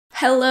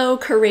Hello,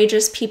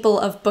 courageous people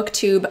of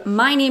BookTube.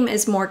 My name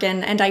is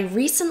Morgan, and I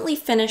recently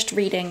finished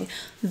reading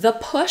The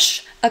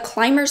Push, A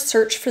Climber's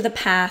Search for the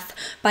Path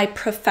by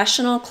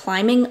professional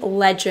climbing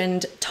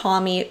legend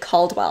Tommy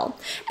Caldwell.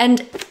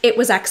 And it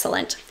was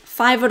excellent.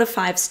 5 out of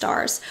 5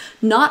 stars.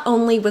 Not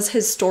only was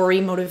his story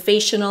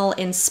motivational,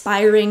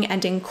 inspiring,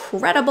 and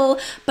incredible,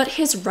 but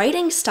his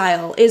writing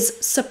style is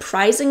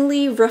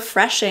surprisingly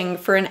refreshing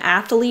for an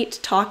athlete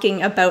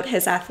talking about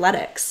his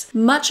athletics.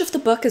 Much of the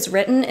book is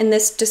written in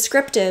this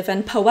descriptive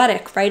and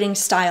poetic writing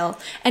style,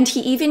 and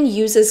he even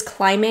uses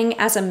climbing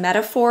as a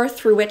metaphor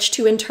through which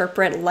to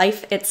interpret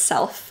life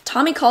itself.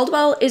 Tommy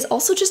Caldwell is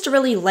also just a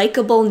really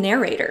likable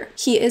narrator.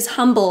 He is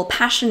humble,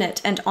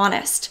 passionate, and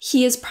honest.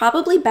 He is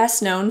probably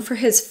best known for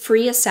his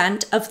free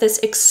ascent of this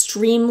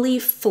extremely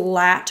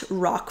flat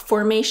rock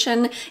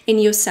formation in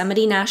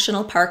Yosemite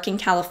National Park in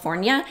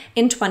California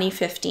in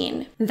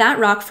 2015. That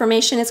rock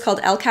formation is called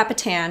El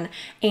Capitan,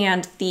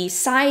 and the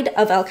side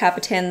of El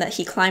Capitan that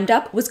he climbed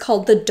up was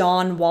called the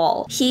Dawn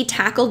Wall. He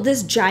tackled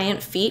this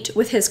giant feat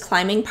with his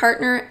climbing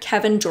partner,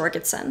 Kevin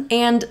Jorgensen.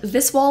 And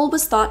this wall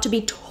was thought to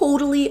be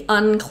totally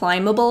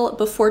unclimbable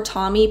before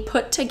Tommy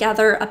put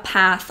together a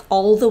path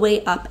all the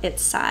way up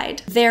its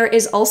side. There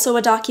is also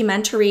a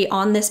documentary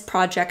on this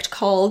project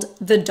called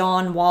The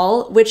Dawn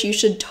Wall, which you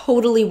should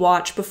totally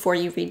watch before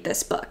you read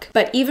this book.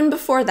 But even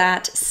before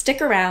that,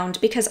 stick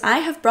around because I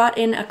have brought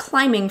in a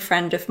climbing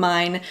friend of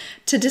mine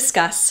to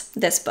discuss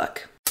this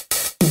book.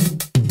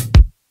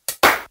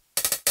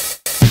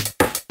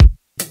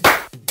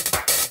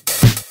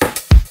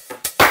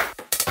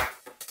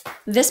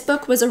 This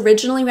book was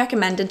originally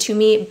recommended to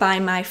me by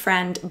my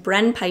friend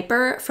Bren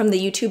Piper from the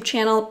YouTube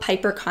channel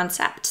Piper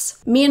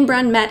Concepts. Me and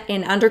Bren met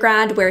in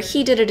undergrad where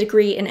he did a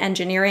degree in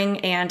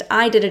engineering and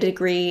I did a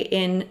degree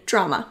in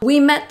drama. We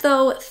met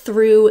though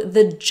through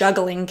the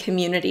juggling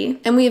community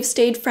and we have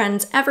stayed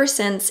friends ever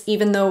since,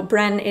 even though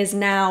Bren is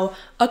now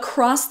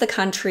across the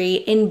country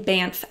in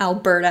Banff,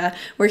 Alberta,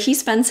 where he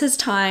spends his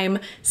time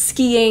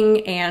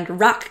skiing and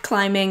rock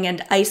climbing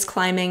and ice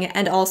climbing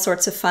and all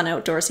sorts of fun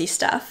outdoorsy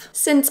stuff.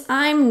 Since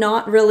I'm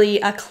not really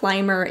a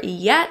climber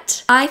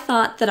yet, I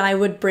thought that I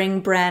would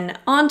bring Bren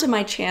onto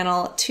my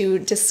channel to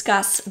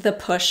discuss The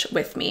Push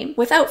with me.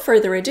 Without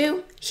further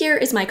ado, here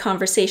is my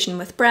conversation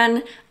with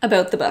Bren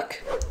about the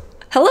book.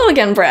 Hello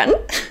again, Bren.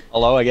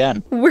 Hello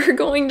again. We're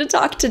going to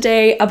talk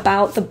today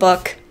about the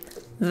book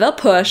The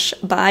Push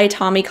by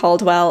Tommy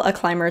Caldwell, A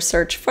Climber's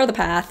Search for the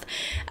Path,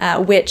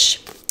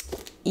 which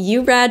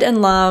you read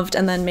and loved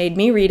and then made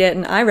me read it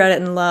and I read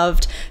it and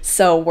loved,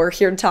 so we're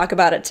here to talk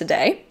about it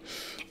today.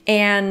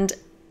 And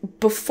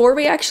before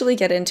we actually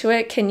get into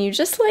it, can you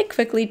just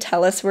quickly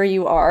tell us where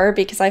you are,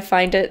 because I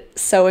find it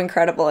so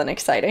incredible and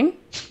exciting?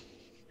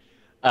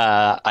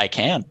 I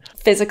can.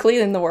 Physically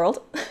in the world?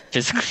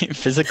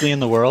 Physically in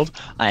the world,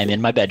 I am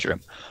in my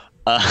bedroom.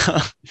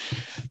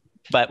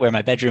 But where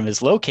my bedroom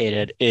is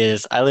located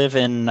is I live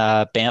in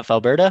Banff,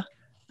 Alberta.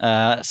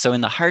 So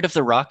in the heart of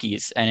the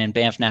Rockies and in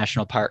Banff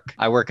National Park.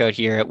 I work out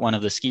here at one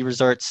of the ski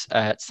resorts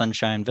at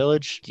Sunshine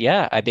Village.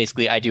 Yeah, I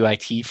do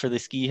IT for the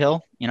ski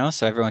hill,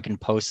 so everyone can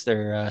post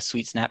their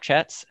sweet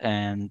Snapchats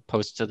and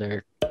post to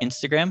their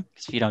Instagram.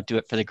 Because if you don't do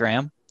it for the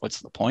gram,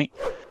 what's the point?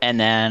 And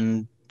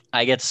then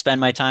I get to spend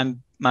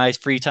my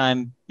free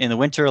time in the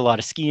winter, a lot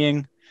of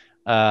skiing.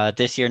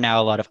 This year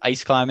now, a lot of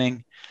ice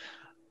climbing.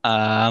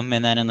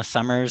 And then in the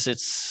summers,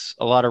 it's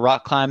a lot of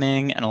rock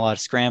climbing and a lot of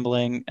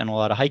scrambling and a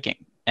lot of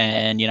hiking.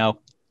 And,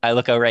 I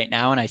look out right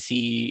now and I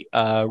see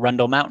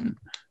Rundle Mountain,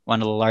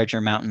 one of the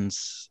larger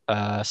mountains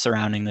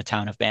surrounding the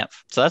town of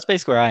Banff. So that's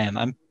basically where I am.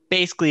 I'm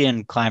basically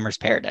in climber's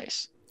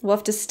paradise. We'll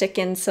have to stick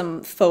in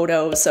some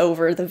photos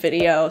over the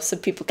video so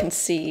people can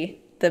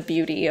see the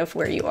beauty of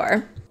where you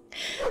are.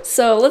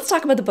 So let's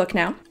talk about the book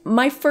now.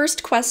 My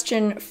first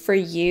question for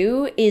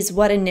you is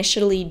what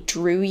initially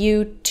drew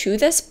you to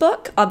this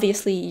book?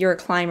 Obviously, you're a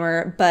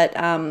climber, but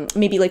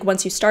maybe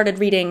once you started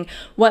reading,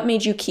 what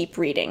made you keep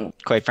reading?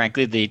 Quite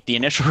frankly, the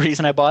initial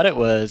reason I bought it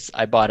was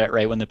I bought it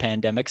right when the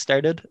pandemic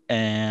started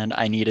and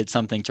I needed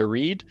something to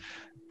read,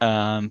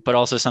 but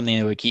also something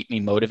that would keep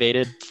me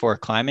motivated for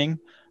climbing,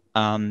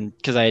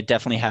 because I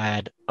definitely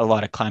had a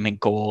lot of climbing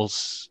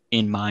goals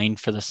in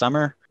mind for the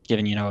summer.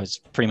 Given, it was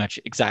pretty much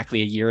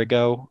exactly a year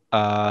ago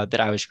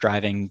that I was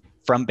driving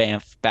from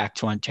Banff back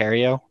to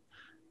Ontario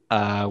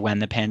when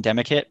the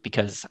pandemic hit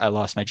because I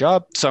lost my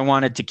job. So I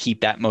wanted to keep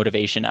that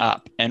motivation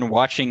up. And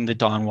watching the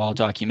Dawn Wall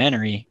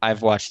documentary,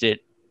 I've watched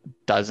it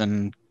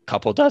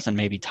couple dozen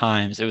maybe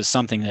times. It was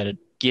something that had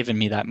given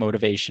me that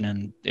motivation.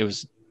 And it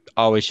was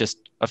always just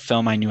a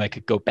film I knew I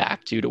could go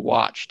back to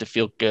watch, to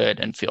feel good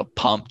and feel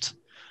pumped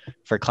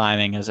for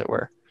climbing, as it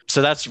were.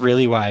 So that's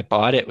really why I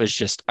bought it, was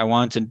just I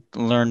wanted to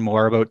learn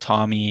more about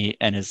Tommy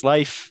and his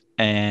life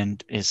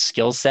and his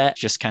skill set,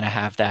 just kind of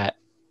have that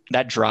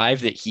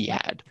drive that he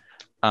had.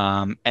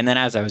 And then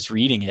as I was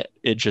reading it,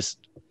 it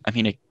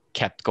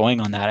kept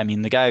going on that.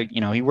 The guy,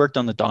 he worked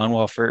on the Dawn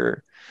Wall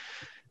for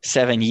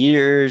 7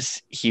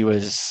 years. He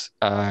was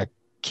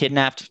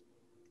kidnapped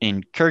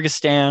in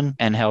Kyrgyzstan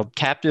and held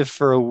captive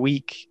for a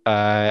week,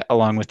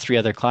 along with 3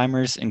 other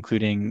climbers,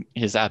 including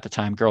his at the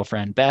time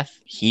girlfriend, Beth.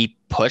 He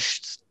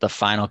pushed the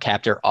final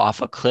captor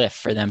off a cliff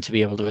for them to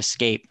be able to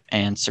escape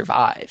and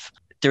survive.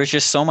 There was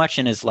just so much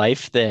in his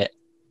life that,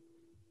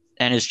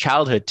 and his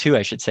childhood too,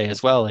 I should say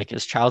as well, like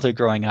his childhood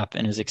growing up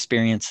and his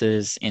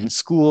experiences in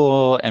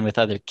school and with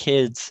other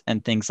kids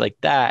and things like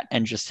that.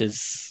 And just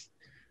his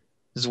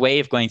way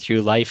of going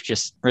through life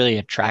just really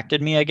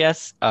attracted me, I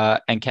guess,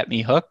 and kept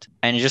me hooked.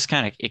 And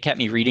it kept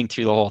me reading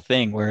through the whole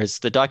thing. Whereas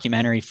the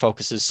documentary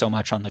focuses so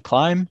much on the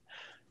climb,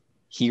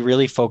 he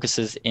really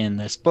focuses in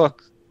this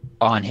book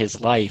on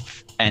his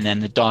life. And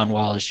then the Dawn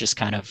Wall is just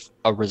kind of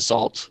a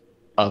result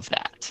of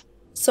that.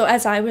 So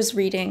as I was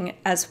reading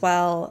as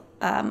well,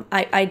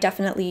 I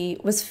definitely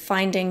was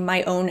finding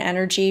my own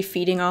energy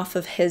feeding off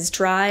of his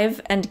drive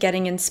and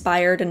getting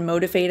inspired and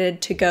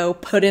motivated to go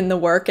put in the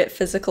work at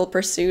physical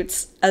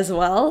pursuits as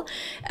well.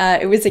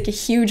 It was like a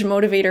huge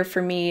motivator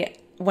for me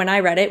when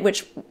I read it,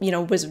 which,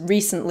 was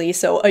recently,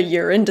 so a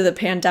year into the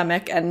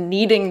pandemic and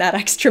needing that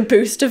extra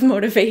boost of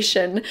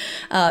motivation.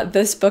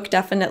 This book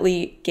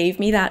definitely gave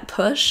me that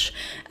push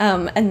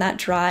and that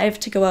drive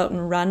to go out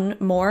and run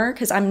more,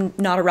 because I'm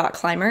not a rock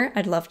climber.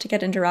 I'd love to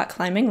get into rock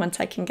climbing once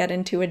I can get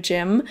into a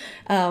gym,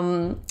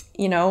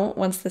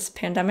 once this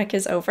pandemic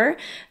is over,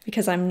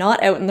 because I'm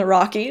not out in the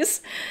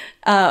Rockies.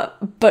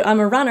 But I'm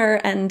a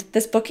runner, and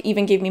this book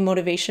even gave me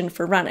motivation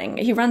for running.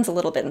 He runs a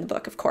little bit in the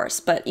book, of course,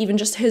 but even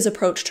just his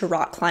approach to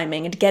rock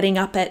climbing and getting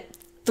up at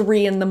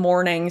 3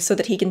 a.m. so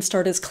that he can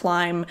start his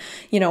climb,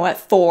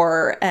 at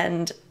 4,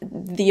 and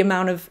the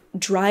amount of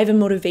drive and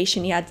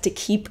motivation he had to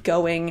keep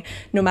going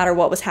no matter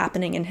what was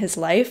happening in his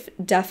life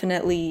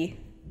definitely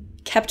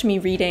kept me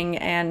reading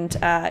and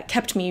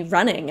kept me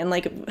running, and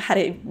had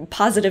a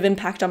positive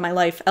impact on my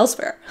life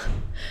elsewhere.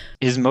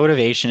 His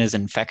motivation is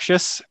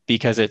infectious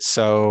because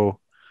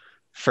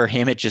for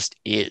him, it just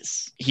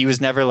is. He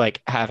was never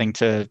having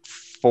to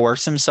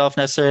force himself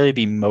necessarily to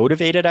be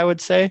motivated, I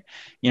would say.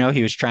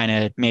 He was trying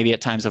to maybe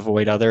at times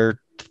avoid other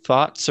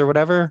thoughts or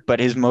whatever, but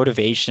his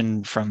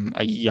motivation from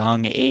a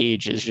young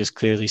age is just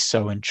clearly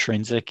so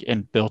intrinsic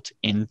and built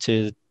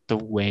into the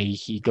way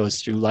he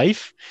goes through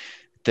life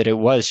that it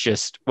was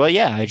just,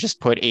 I just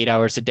put 8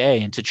 hours a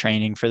day into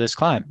training for this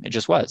climb. It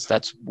just was.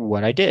 That's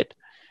what I did.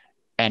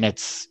 And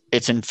it's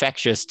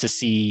infectious to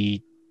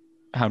see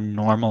how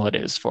normal it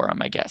is for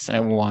him, I guess.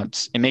 And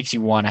it makes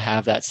you want to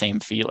have that same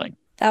feeling.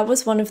 That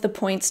was one of the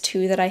points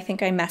too that I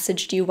think I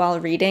messaged you while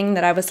reading,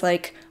 that I was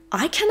like,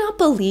 I cannot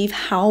believe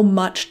how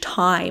much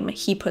time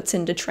he puts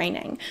into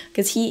training,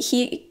 because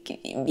he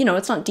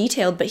it's not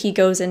detailed, but he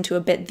goes into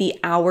a bit the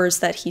hours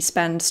that he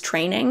spends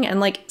training,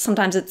 and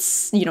sometimes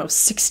it's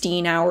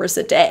 16 hours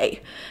a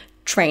day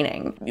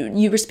training.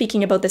 You were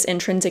speaking about this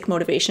intrinsic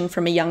motivation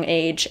from a young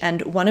age,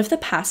 and one of the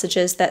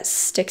passages that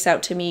sticks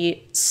out to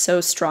me so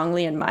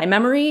strongly in my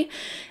memory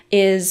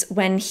is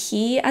when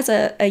he, as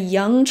a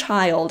young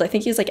child, I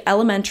think he was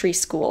elementary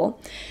school,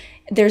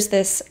 there's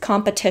this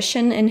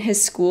competition in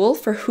his school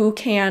for who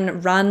can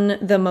run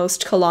the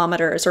most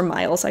kilometers or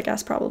miles, I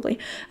guess, probably,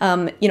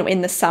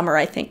 in the summer,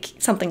 I think,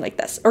 something like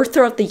this, or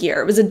throughout the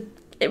year.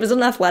 It was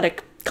an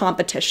athletic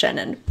competition,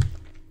 and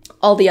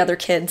all the other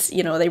kids,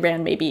 they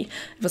ran maybe,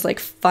 it was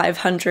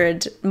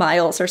 500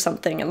 miles or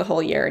something in the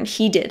whole year. And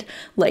he did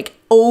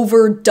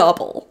over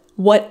double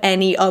what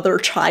any other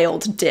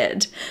child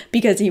did,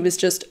 because he was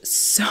just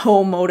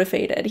so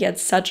motivated. He had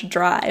such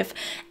drive.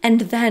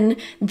 And then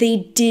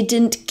they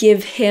didn't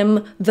give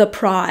him the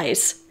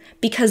prize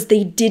because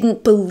they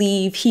didn't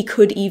believe he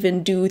could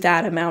even do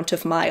that amount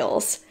of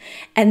miles.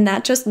 And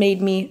that just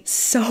made me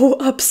so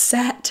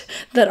upset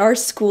that our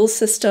school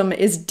system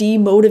is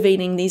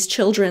demotivating these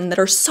children that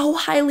are so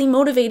highly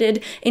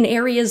motivated in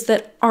areas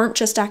that aren't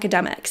just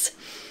academics.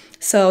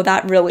 So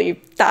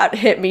that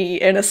hit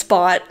me in a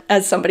spot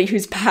as somebody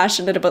who's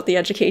passionate about the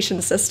education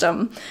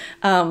system.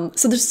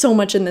 So there's so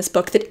much in this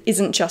book that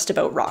isn't just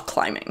about rock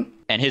climbing.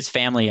 And his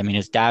family,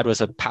 his dad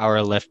was a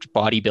powerlift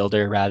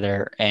bodybuilder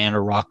rather, and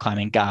a rock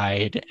climbing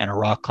guide and a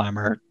rock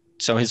climber.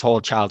 So his whole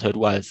childhood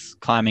was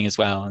climbing as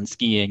well, and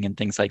skiing and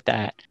things like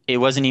that. It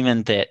wasn't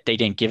even that they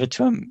didn't give it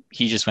to him.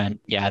 He just went,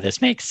 yeah,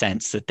 this makes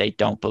sense that they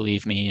don't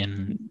believe me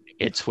and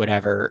it's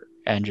whatever,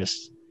 and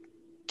just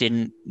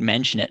didn't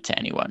mention it to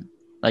anyone.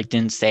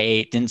 Didn't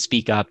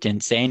speak up,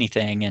 didn't say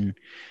anything. And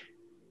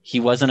he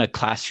wasn't a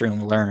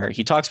classroom learner.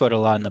 He talks about it a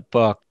lot in the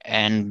book,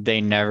 and they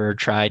never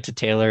tried to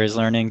tailor his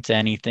learning to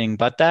anything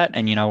but that.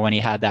 And, when he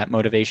had that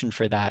motivation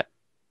for that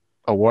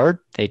award,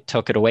 they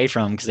took it away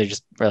from him because they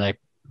just were like,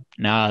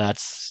 no,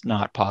 that's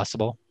not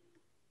possible.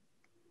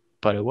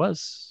 But it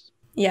was.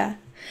 Yeah.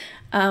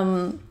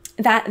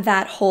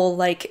 That whole,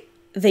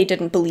 they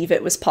didn't believe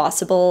it was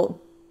possible,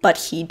 but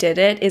he did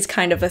it, is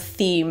kind of a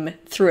theme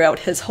throughout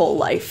his whole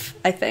life,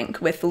 I think,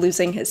 with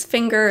losing his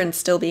finger and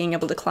still being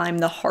able to climb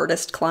the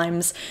hardest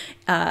climbs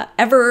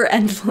ever,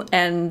 and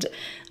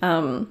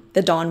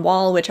the Dawn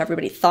Wall, which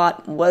everybody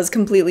thought was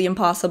completely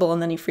impossible,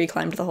 and then he free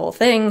climbed the whole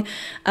thing.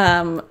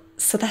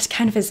 So that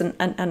kind of is an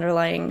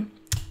underlying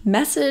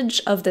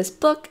message of this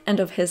book and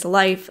of his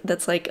life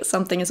that's like,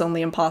 something is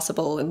only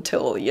impossible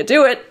until you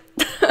do it.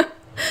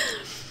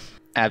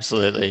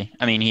 Absolutely.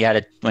 I mean,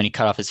 when he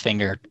cut off his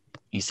finger,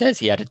 he says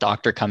he had a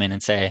doctor come in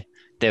and say,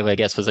 that I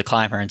guess was a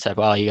climber, and said,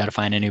 well, you got to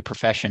find a new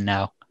profession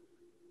now.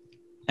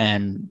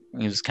 And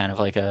it was kind of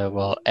like a,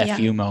 well, F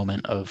you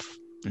moment of,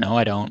 no,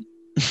 I don't.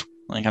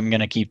 Like, I'm going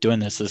to keep doing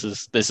this.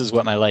 This is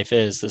what my life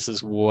is. This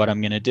is what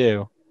I'm going to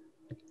do.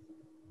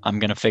 I'm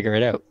going to figure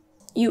it out.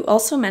 You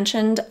also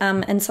mentioned,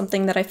 and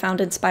something that I found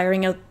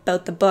inspiring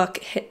about the book,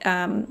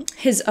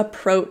 his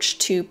approach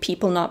to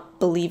people not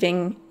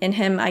believing in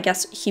him. I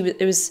guess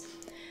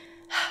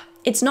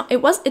it's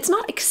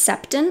not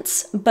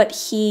acceptance, but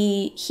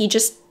he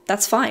just,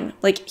 that's fine.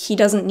 Like, he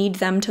doesn't need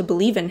them to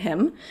believe in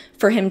him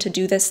for him to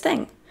do this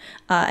thing,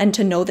 and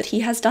to know that he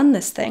has done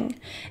this thing.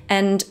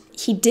 And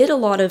he did a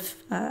lot of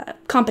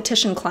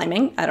competition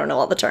climbing. I don't know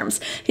all the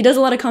terms. He does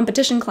a lot of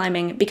competition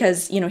climbing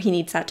because, he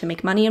needs that to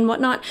make money and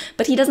whatnot,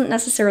 but he doesn't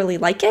necessarily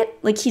like it.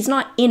 Like, he's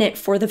not in it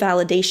for the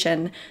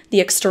validation,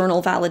 the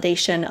external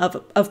validation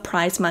of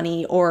prize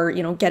money or,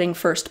 getting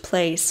first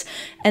place.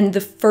 And the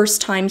first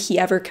time he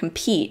ever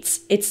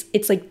competes,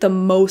 it's like the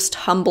most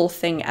humble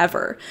thing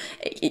ever.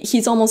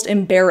 He's almost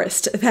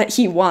embarrassed that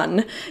he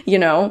won,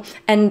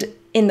 and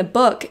in the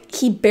book,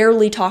 he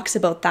barely talks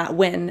about that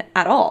win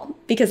at all,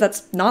 because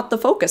that's not the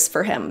focus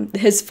for him.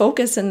 His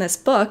focus in this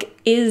book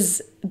is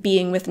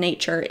being with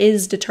nature,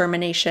 is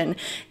determination,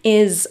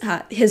 is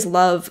his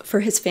love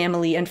for his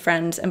family and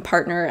friends and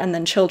partner and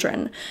then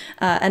children.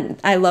 And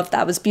I loved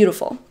that. It was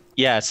beautiful.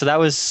 Yeah, so that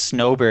was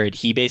Snowbird.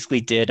 He basically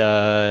did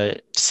a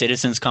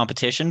citizens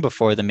competition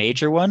before the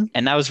major one.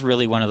 And that was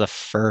really one of the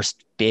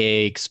first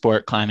big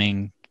sport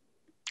climbing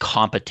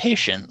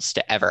competitions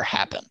to ever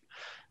happen.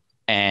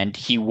 And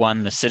he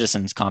won the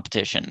citizens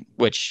competition,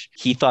 which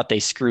he thought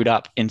they screwed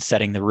up in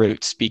setting the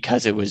routes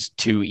because it was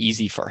too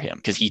easy for him,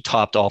 because he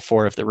topped all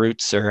 4 of the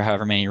routes or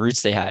however many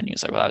routes they had. And he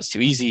was like, well, that was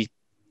too easy.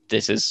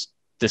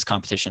 This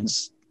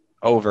competition's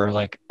over.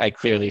 Like, I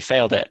clearly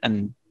failed it.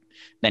 And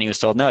then he was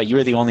told, no, you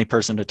were the only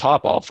person to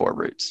top all 4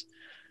 routes.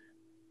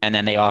 And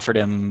then they offered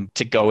him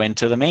to go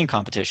into the main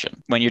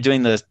competition. When you're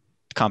doing the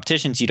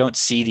competitions, you don't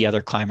see the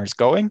other climbers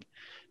going.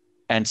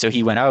 And so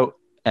he went out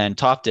and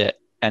topped it.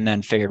 And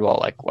then figured,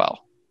 well,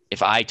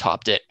 if I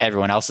topped it,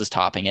 everyone else is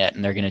topping it,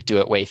 and they're going to do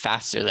it way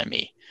faster than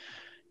me.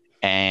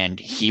 And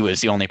he was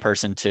the only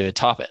person to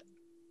top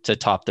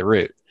the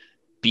route,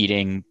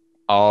 beating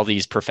all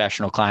these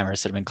professional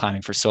climbers that have been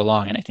climbing for so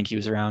long. And I think he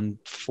was around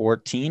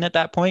 14 at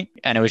that point.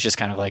 And it was just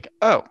kind of like,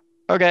 oh,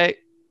 okay,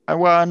 I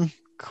won,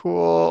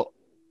 cool.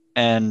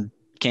 And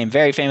became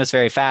very famous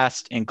very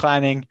fast in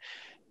climbing,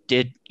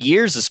 did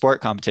years of sport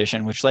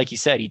competition, which, like you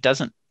said, he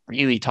doesn't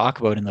really talk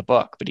about in the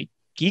book, but he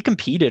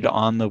competed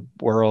on the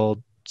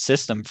world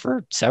system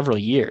for several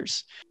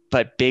years.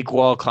 But big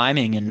wall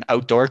climbing and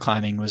outdoor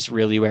climbing was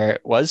really where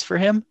it was for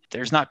him.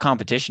 There's not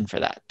competition for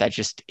that. That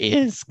just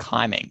is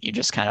climbing. You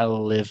just kind of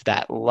live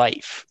that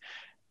life.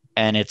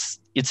 And it's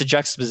a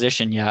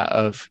juxtaposition,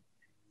 of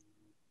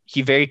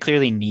he very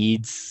clearly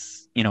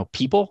needs,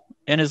 people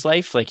in his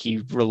life. Like,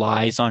 he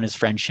relies on his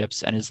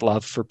friendships and his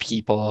love for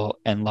people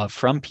and love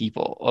from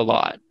people a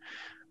lot.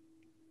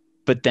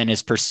 But then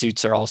his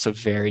pursuits are also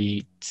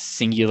very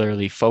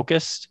singularly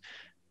focused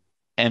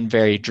and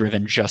very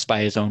driven just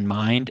by his own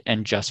mind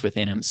and just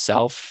within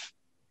himself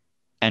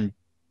and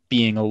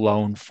being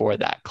alone for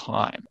that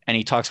climb. And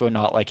he talks about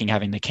not liking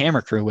having the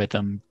camera crew with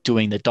him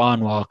doing the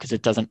dawn wall because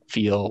it doesn't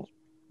feel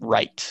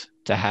right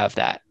to have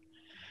that,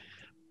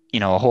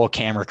 a whole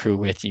camera crew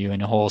with you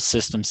and a whole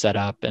system set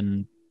up,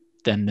 and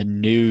then the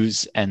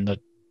news and the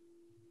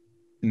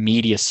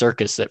media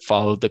circus that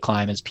followed the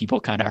climb as people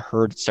kind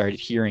of started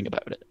hearing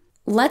about it.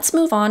 Let's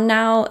move on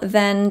now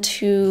then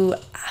to,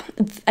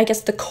 I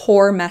guess, the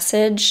core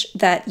message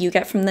that you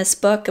get from this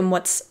book and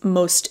what's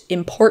most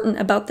important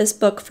about this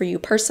book for you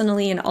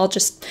personally. And I'll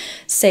just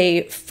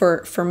say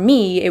for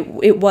me,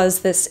 it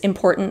was this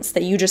importance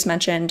that you just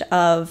mentioned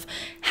of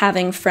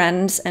having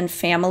friends and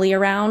family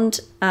around,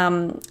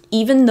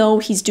 even though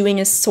he's doing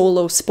a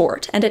solo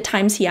sport. And at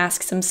times he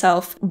asks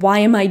himself, why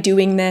am I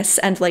doing this?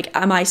 And like,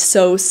 am I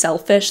so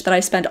selfish that I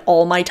spend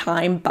all my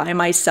time by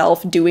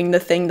myself doing the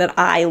thing that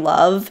I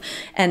love?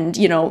 And,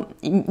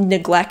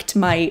 neglect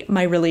my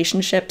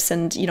relationships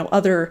and,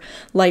 other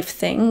life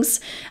things.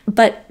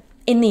 But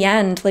in the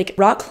end, like,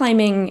 rock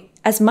climbing,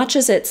 as much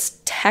as it's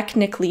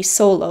technically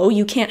solo,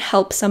 you can't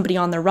help somebody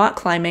on the rock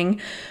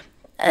climbing.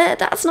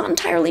 That's not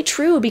entirely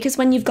true, because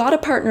when you've got a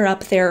partner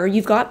up there or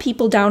you've got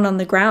people down on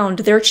the ground,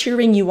 they're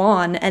cheering you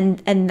on,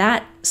 and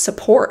that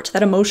support,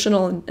 that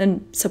emotional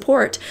and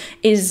support,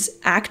 is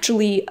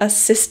actually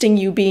assisting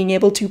you being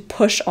able to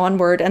push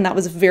onward. And that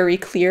was very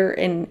clear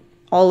in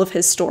all of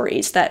his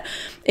stories, that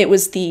it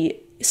was the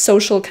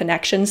social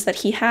connections that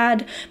he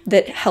had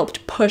that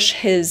helped push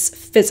his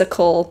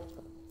physical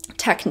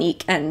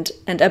technique and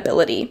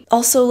ability.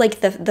 Also, like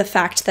the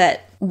fact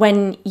that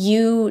when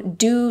you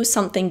do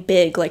something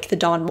big like the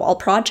Dawn Wall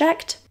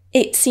project,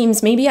 it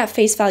seems maybe at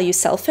face value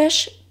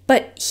selfish,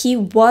 But he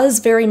was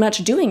very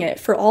much doing it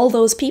for all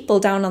those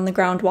people down on the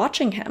ground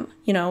watching him.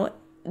 You know,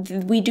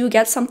 we do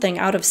get something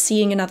out of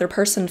seeing another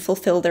person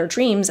fulfill their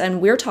dreams,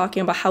 and we're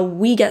talking about how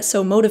we get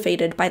so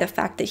motivated by the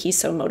fact that he's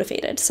so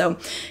motivated. So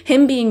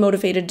him being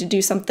motivated to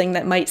do something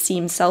that might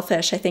seem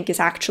selfish, I think, is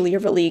actually a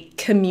really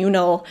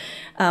communal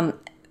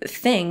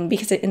thing,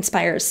 because it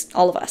inspires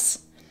all of us.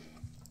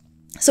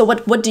 So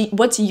what do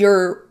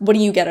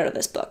you get out of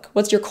this book?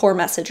 What's your core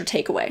message or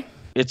takeaway?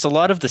 It's a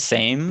lot of the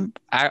same,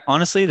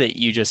 honestly, that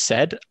you just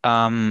said.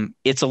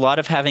 It's a lot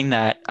of having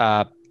that,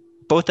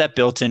 both that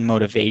built-in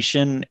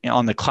motivation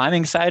on the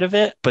climbing side of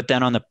it, but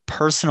then on the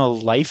personal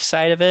life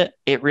side of it,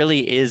 it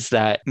really is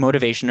that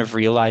motivation of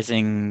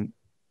realizing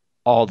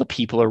all the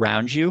people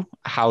around you,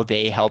 how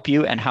they help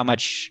you, and how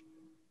much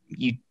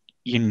you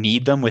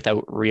need them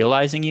without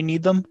realizing you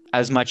need them.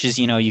 As much as,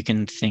 you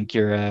can think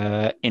you're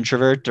an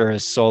introvert or a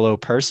solo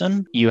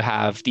person, you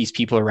have these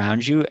people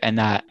around you, and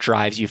that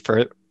drives you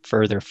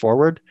further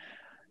forward.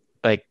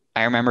 Like,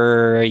 I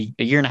remember a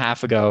year and a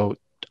half ago,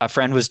 a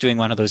friend was doing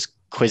one of those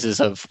quizzes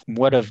of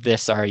what of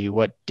this are you,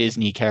 what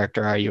Disney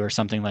character are you, or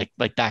something like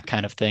that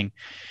kind of thing.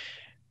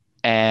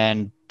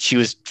 And she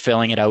was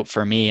filling it out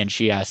for me, and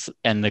she asked,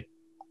 and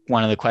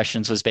one of the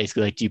questions was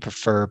basically like, do you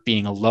prefer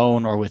being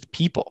alone or with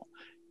people?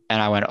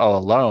 And I went, oh,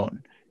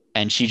 alone.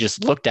 And she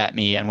just looked at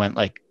me and went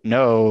like,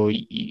 no,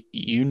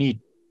 you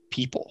need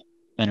people.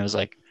 And it was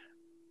like,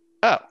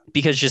 oh,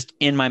 because just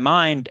in my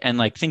mind and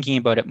like thinking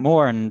about it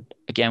more, and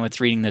again with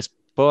reading this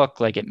book,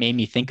 like it made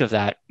me think of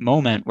that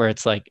moment where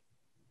it's like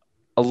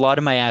a lot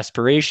of my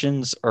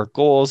aspirations or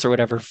goals or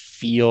whatever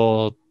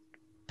feel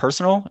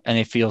personal, and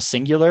they feel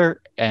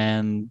singular,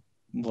 and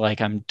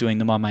like I'm doing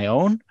them on my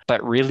own.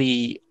 But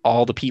really,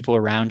 all the people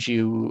around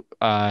you,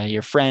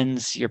 your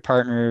friends, your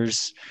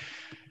partners,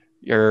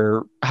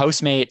 your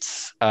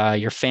housemates,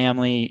 your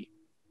family,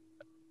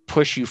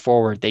 push you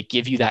forward. They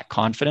give you that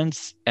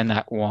confidence and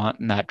that want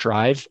and that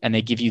drive, and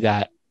they give you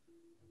that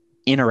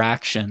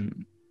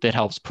interaction that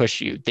helps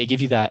push you. They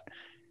give you that,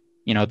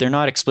 they're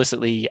not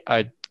explicitly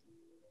a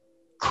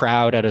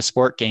crowd at a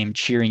sport game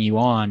cheering you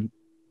on,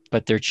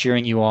 but they're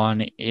cheering you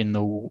on in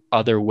the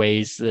other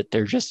ways that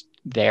they're just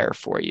there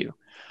for you.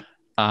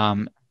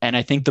 And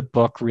I think the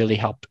book really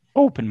helped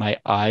open my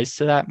eyes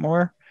to that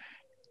more,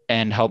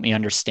 and help me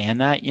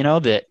understand that,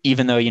 that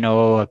even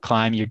though, a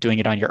climb, you're doing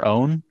it on your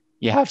own,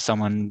 you have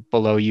someone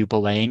below you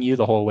belaying you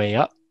the whole way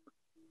up.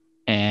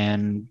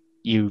 And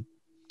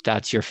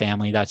that's your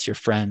family, that's your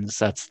friends,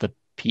 that's the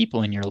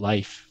people in your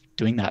life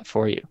doing that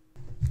for you.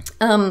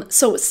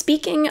 So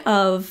speaking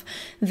of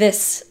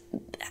this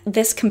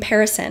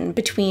comparison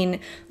between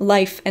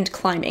life and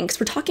climbing, because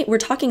we're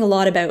talking a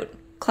lot about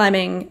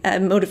climbing,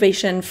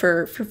 motivation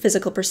for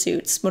physical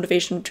pursuits,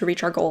 motivation to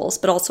reach our goals,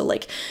 but also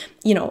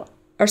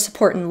our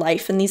support in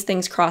life, and these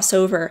things cross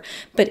over.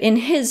 But in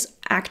his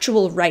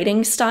actual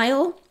writing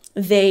style,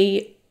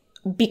 they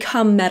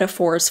become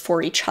metaphors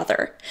for each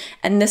other.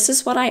 And this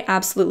is what I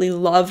absolutely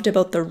loved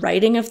about the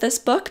writing of this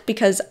book,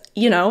 because,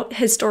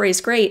 his story is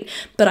great,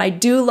 but I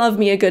do love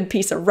me a good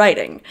piece of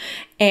writing.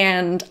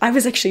 And I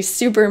was actually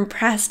super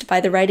impressed by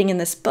the writing in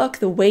this book,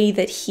 the way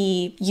that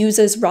he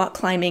uses rock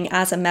climbing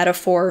as a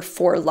metaphor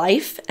for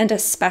life, and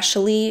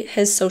especially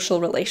his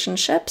social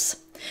relationships.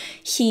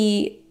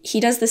 He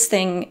does this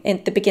thing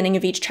at the beginning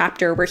of each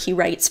chapter where he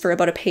writes for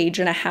about a page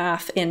and a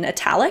half in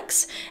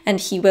italics, and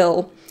he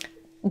will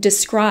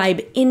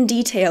describe in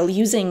detail,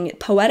 using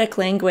poetic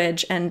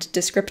language and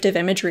descriptive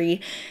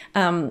imagery,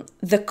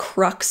 the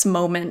crux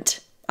moment,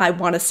 I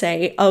want to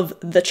say, of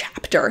the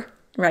chapter,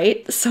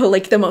 right? So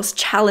the most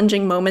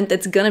challenging moment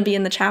that's going to be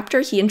in the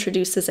chapter, he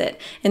introduces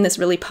it in this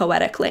really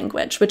poetic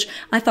language, which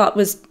I thought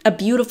was a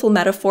beautiful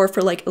metaphor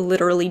for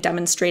literally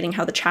demonstrating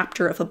how the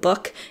chapter of a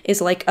book is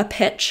like a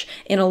pitch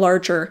in a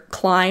larger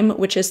climb,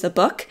 which is the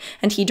book.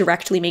 And he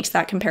directly makes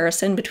that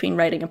comparison between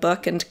writing a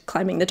book and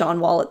climbing the Dawn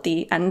Wall at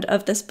the end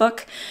of this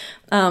book.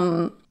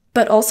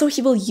 But also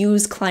he will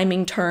use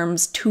climbing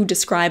terms to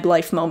describe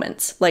life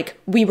moments, like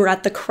we were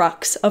at the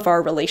crux of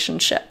our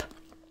relationship.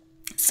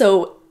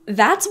 So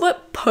that's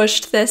what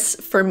pushed this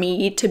for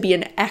me to be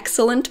an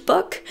excellent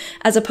book,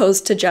 as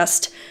opposed to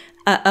just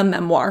a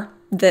memoir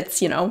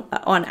that's,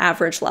 on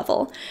average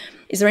level.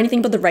 Is there anything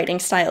about the writing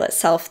style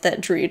itself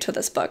that drew you to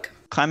this book?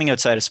 Climbing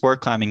outside of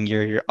sport climbing,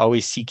 you're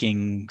always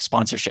seeking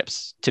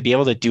sponsorships. To be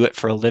able to do it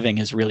for a living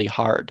is really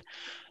hard.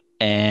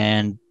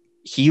 And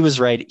he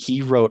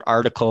wrote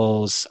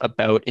articles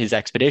about his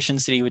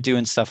expeditions that he would do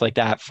and stuff like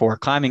that for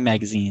climbing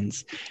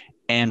magazines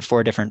and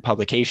for different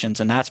publications.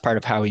 And that's part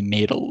of how he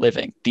made a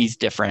living, these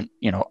different,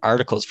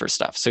 articles for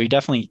stuff. So he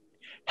definitely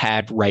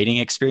had writing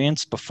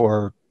experience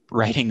before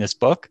writing this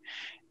book,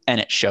 and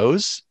it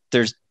shows.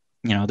 There's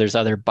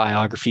other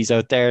biographies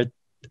out there,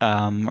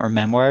 or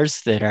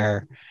memoirs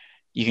that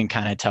you can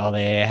kind of tell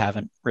they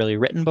haven't really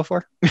written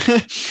before.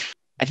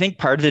 I think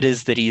part of it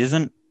is that he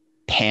isn't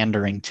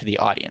pandering to the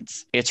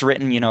audience. It's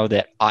written,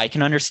 that I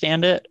can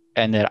understand it,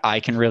 and that I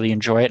can really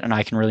enjoy it, and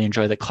I can really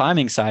enjoy the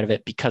climbing side of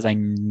it because I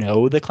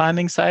know the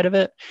climbing side of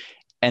it,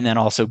 and then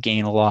also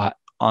gain a lot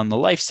on the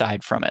life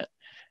side from it.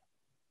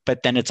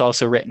 But then it's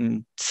also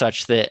written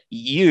such that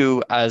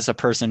you, as a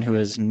person who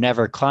has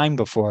never climbed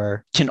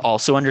before, can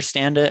also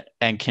understand it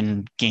and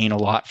can gain a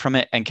lot from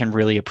it and can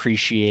really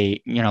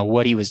appreciate,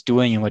 what he was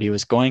doing and what he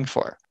was going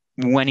for.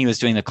 When he was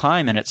doing the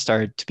climb and it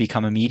started to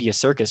become a media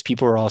circus,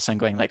 people were all of a sudden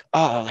going like,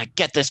 oh, like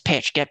get this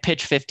pitch, get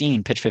pitch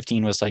 15. Pitch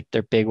 15 was like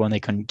their big one they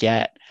couldn't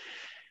get.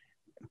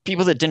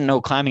 People that didn't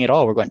know climbing at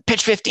all were going,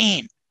 pitch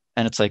 15.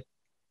 And it's like,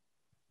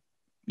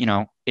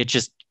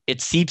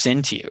 it seeps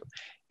into you.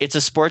 It's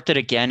a sport that,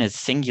 again, is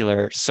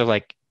singular. So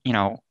like,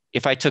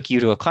 if I took you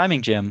to a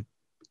climbing gym,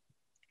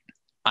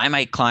 I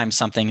might climb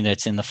something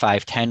that's in the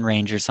 5'10"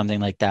 range or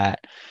something like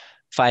that.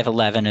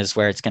 5'11" is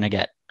where it's going to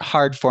get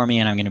hard for me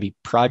and I'm going to be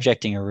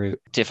projecting a route.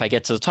 If I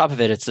get to the top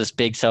of it, it's this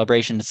big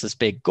celebration. It's this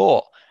big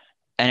goal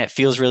and it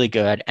feels really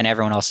good and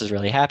everyone else is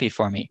really happy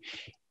for me.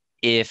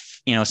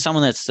 If,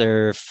 someone that's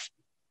their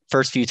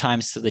first few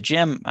times to the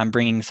gym, I'm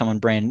bringing someone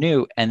brand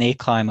new and they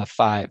climb a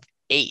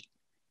 5'8".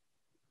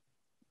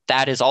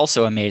 That is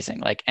also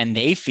amazing. And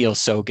they feel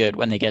so good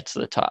when they get to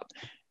the top.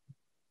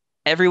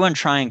 Everyone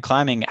trying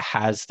climbing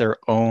has their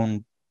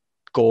own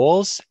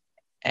goals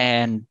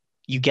and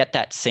you get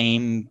that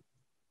same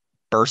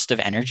burst of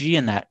energy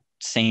and that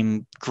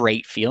same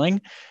great feeling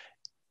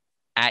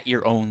at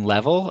your own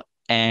level.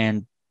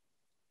 And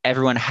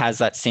everyone has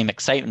that same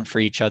excitement for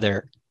each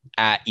other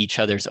at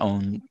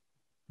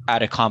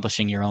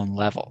accomplishing your own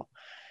level.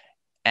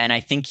 And I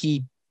think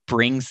he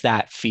brings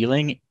that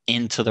feeling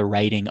into the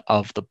writing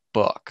of the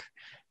book,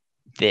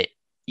 that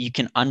you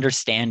can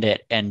understand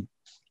it and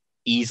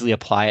easily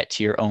apply it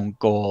to your own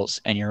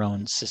goals and your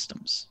own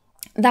systems.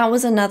 That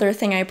was another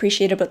thing I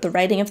appreciate about the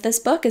writing of this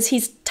book, is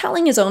he's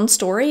telling his own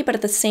story, but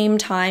at the same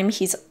time,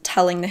 he's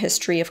telling the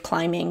history of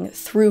climbing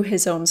through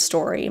his own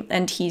story.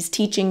 And he's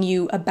teaching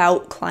you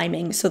about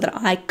climbing so that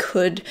I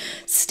could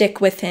stick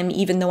with him,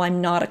 even though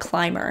I'm not a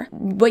climber.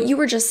 What you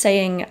were just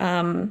saying,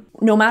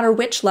 no matter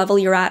which level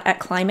you're at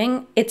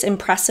climbing, it's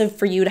impressive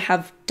for you to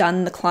have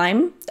done the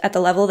climb at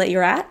the level that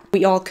you're at.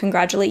 We all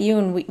congratulate you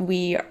and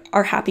we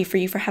are happy for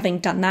you for having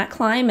done that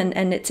climb,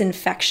 and it's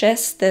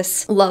infectious,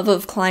 this love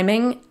of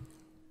climbing.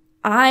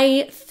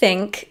 I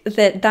think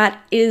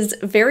that is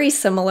very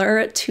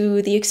similar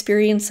to the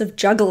experience of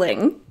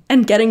juggling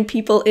and getting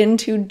people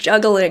into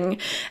juggling.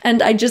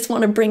 And I just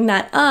want to bring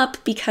that up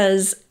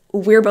because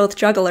we're both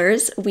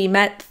jugglers. We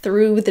met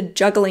through the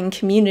juggling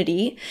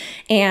community,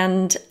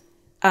 and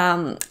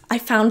I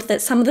found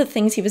that some of the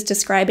things he was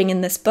describing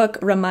in this book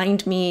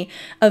remind me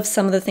of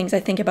some of the things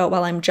I think about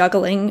while I'm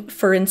juggling.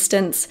 For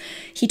instance,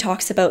 he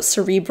talks about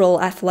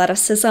cerebral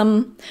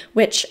athleticism,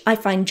 which I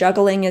find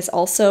juggling is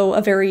also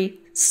a very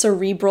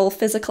cerebral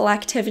physical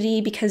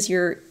activity, because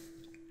you're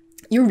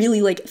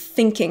really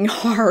thinking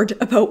hard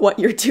about what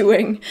you're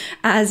doing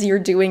as you're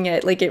doing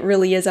it. It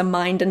really is a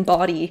mind and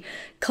body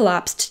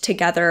collapsed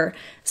together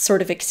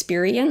sort of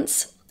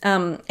experience.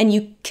 And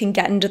you can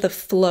get into the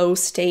flow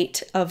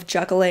state of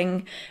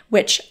juggling,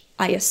 which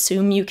I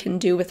assume you can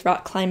do with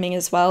rock climbing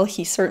as well.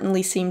 He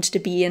certainly seemed to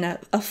be in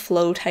a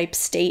flow type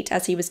state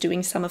as he was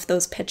doing some of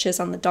those pitches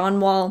on the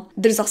dawn wall.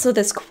 There's also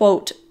this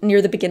quote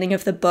near the beginning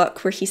of the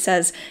book where he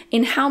says,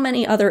 "In how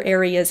many other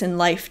areas in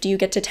life do you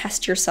get to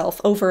test yourself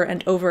over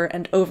and over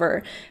and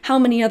over? How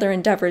many other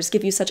endeavors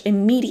give you such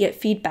immediate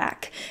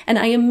feedback?" And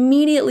I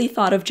immediately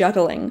thought of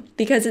juggling,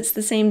 because it's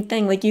the same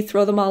thing. You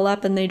throw them all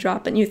up and they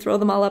drop, and you throw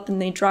them all up and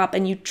they drop,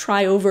 and you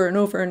try over and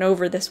over and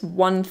over this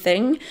one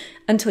thing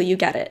until you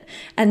get it.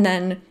 And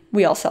then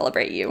we all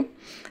celebrate you.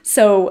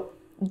 So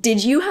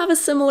did you have a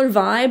similar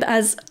vibe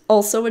as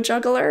also a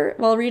juggler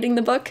while reading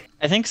the book?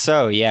 I think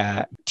so,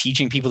 yeah.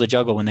 Teaching people to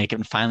juggle when they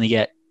can finally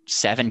get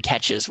 7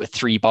 catches with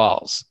 3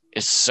 balls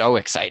is so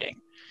exciting.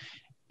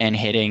 And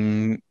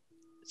hitting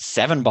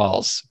 7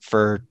 balls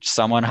for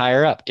someone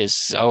higher up is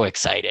so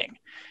exciting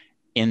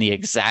in the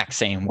exact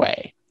same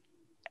way.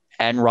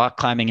 And rock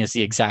climbing is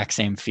the exact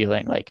same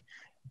feeling.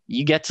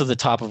 You get to the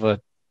top of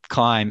a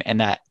climb and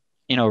that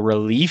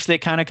relief that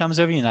kind of comes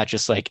over you, and that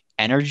just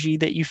energy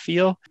that you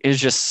feel is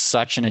just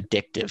such an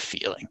addictive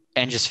feeling,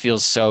 and just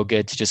feels so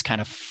good to just kind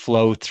of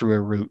flow through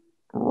a route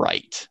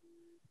right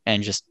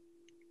and just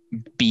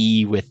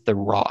be with the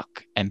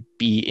rock and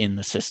be in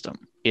the system.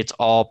 It's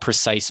all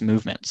precise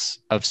movements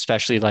of,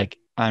 especially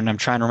I'm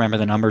trying to remember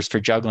the numbers for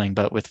juggling,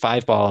 but with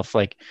 5 ball, if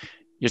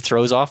your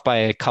throw's off by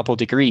a couple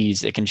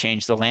degrees, it can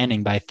change the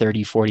landing by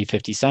 30, 40,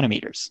 50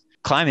 centimeters.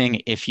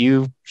 Climbing, if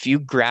you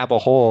grab a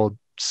hold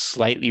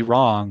slightly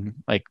wrong,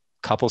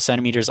 couple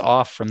centimeters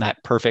off from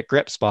that perfect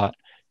grip spot,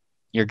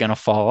 you're going to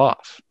fall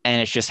off.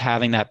 And it's just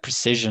having that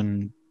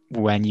precision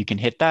when you can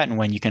hit that and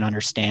when you can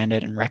understand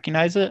it and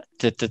recognize it,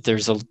 that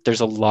there's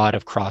a lot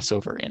of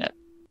crossover in it.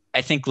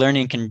 I think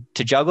learning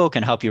to juggle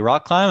can help you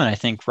rock climb, and I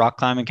think rock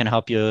climbing can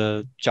help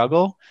you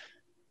juggle.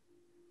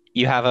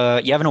 You have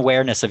an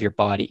awareness of your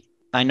body.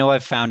 I know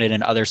I've found it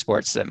in other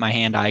sports that my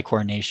hand-eye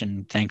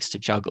coordination, thanks to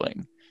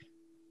juggling,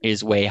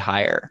 is way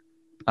higher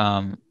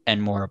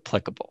and more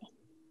applicable.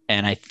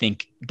 And I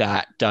think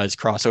that does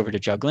cross over to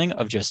juggling,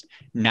 of just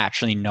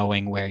naturally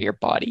knowing where your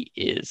body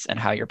is and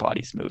how your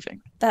body's moving.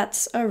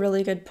 That's a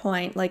really good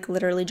point. Like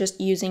literally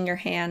just using your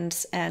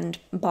hands and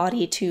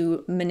body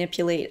to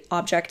manipulate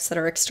objects that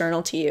are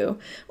external to you,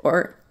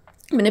 or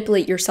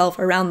manipulate yourself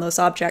around those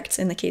objects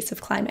in the case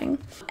of climbing.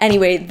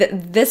 Anyway,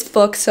 this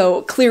book,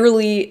 so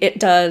clearly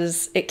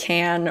it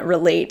can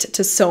relate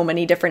to so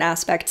many different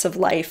aspects of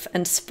life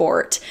and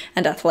sport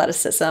and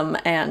athleticism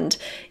and,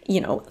 you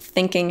know,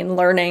 thinking and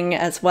learning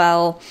as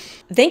well.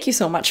 Thank you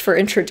so much for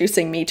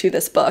introducing me to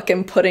this book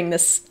and putting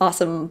this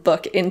awesome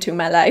book into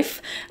my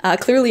life.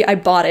 Clearly I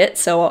bought it,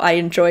 so I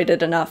enjoyed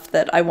it enough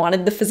that I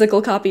wanted the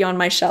physical copy on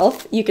my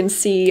shelf. You can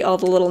see all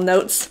the little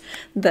notes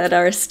that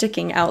are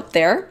sticking out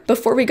there.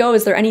 Before we go,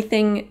 is there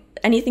anything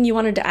you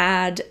wanted to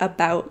add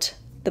about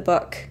the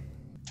book?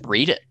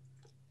 Read it.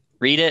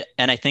 Read it,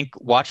 and I think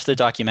watch the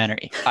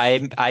documentary.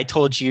 I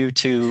told you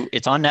to,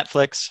 it's on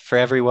Netflix for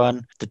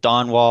everyone. The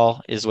Dawn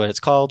Wall is what it's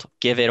called.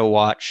 Give it a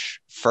watch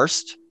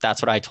first.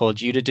 That's what I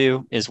told you to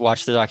do, is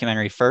watch the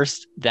documentary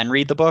first, then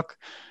read the book.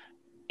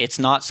 It's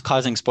not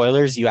causing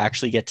spoilers. You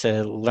actually get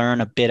to learn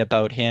a bit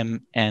about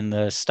him and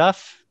the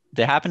stuff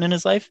that happened in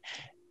his life.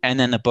 And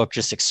then the book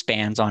just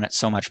expands on it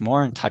so much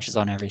more and touches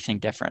on everything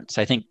different.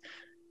 So I think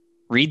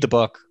read the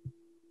book,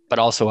 but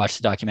also watch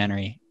the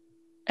documentary.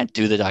 And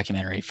do the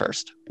documentary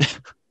first.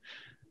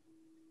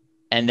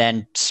 And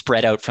then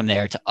spread out from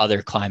there to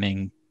other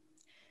climbing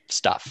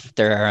stuff.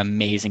 There are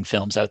amazing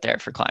films out there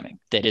for climbing.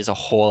 That is a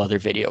whole other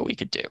video we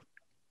could do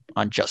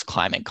on just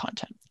climbing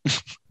content.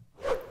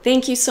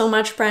 Thank you so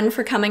much, Bren,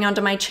 for coming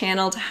onto my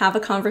channel to have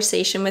a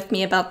conversation with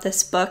me about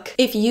this book.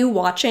 If you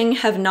watching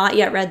have not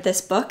yet read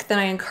this book, then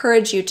I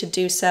encourage you to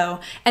do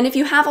so. And if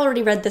you have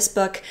already read this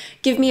book,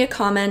 give me a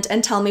comment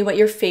and tell me what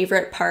your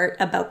favorite part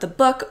about the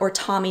book or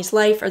Tommy's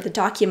life or the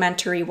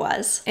documentary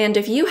was. And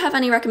if you have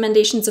any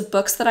recommendations of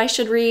books that I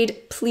should read,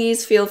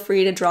 please feel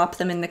free to drop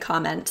them in the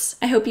comments.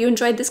 I hope you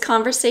enjoyed this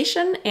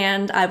conversation,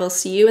 and I will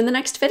see you in the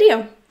next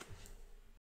video.